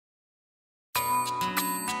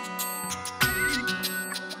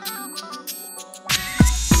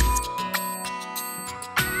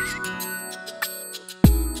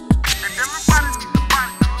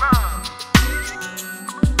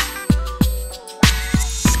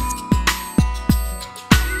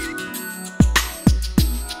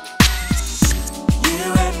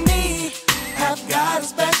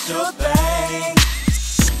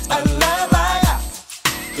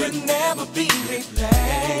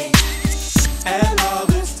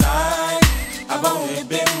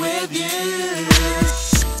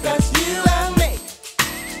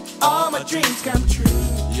dreams come true.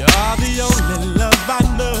 You're the only love I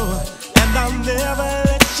know, and I'll never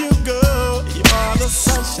let you go. You're the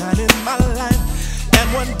sunshine in my life,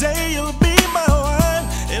 and one day you'll be my wife.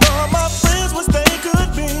 And all my friends wish they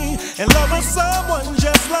could be in love with someone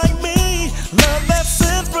just like me. Love that's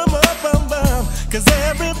sent from up above, 'cause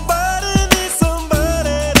everybody needs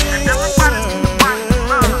somebody to love.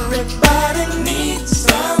 Everybody needs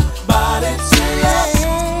somebody to love.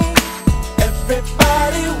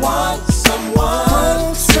 Everybody wants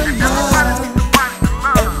someone to love.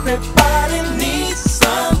 Everybody needs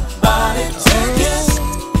somebody to kiss.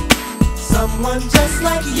 Someone just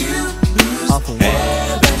like you, who's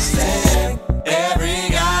heaven sent. Every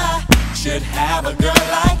guy should have a girl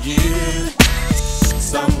like you.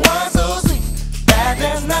 Someone so sweet that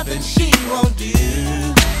there's nothing she won't do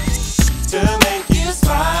to make you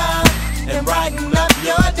smile and brighten up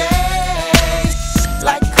your day.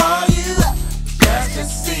 Like call you up just to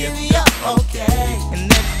see if you're okay.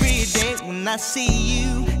 And every day when I see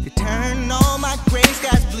you, you turn all my gray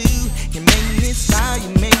skies blue. You make me smile, you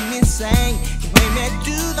make me sing, you make me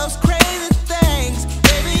do those crazy things.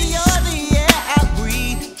 Baby, you're the air I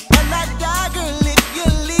breathe. When I die, girl, if you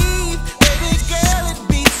leave, baby girl, it'd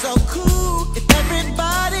be so cool if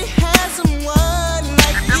everybody had someone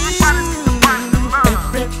like you.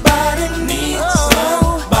 Everybody needs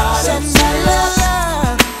somebody to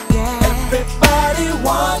love. Everybody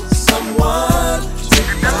wants someone to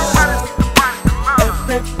love.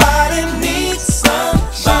 Everybody needs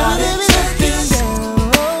somebody to kiss.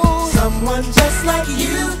 Someone just like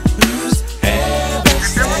you, who's heaven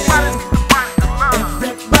sent.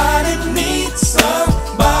 Everybody needs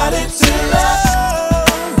somebody to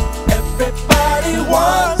love. Everybody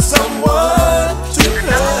wants someone to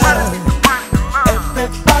love.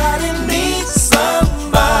 Everybody needs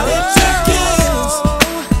somebody to kiss.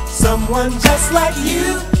 Someone just like you,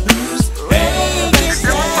 who's heaven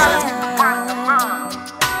sent.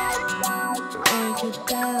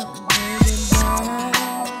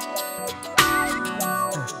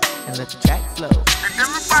 And let the track flow.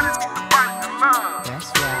 That's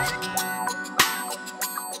right.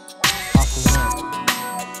 Off of one.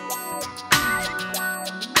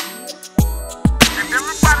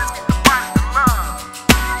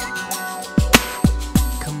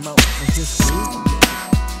 Come on, and just groove with me.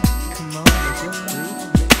 Come on, and just groove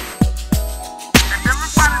with me.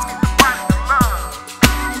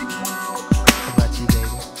 How about you,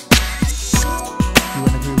 baby? You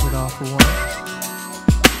wanna groove it all for one?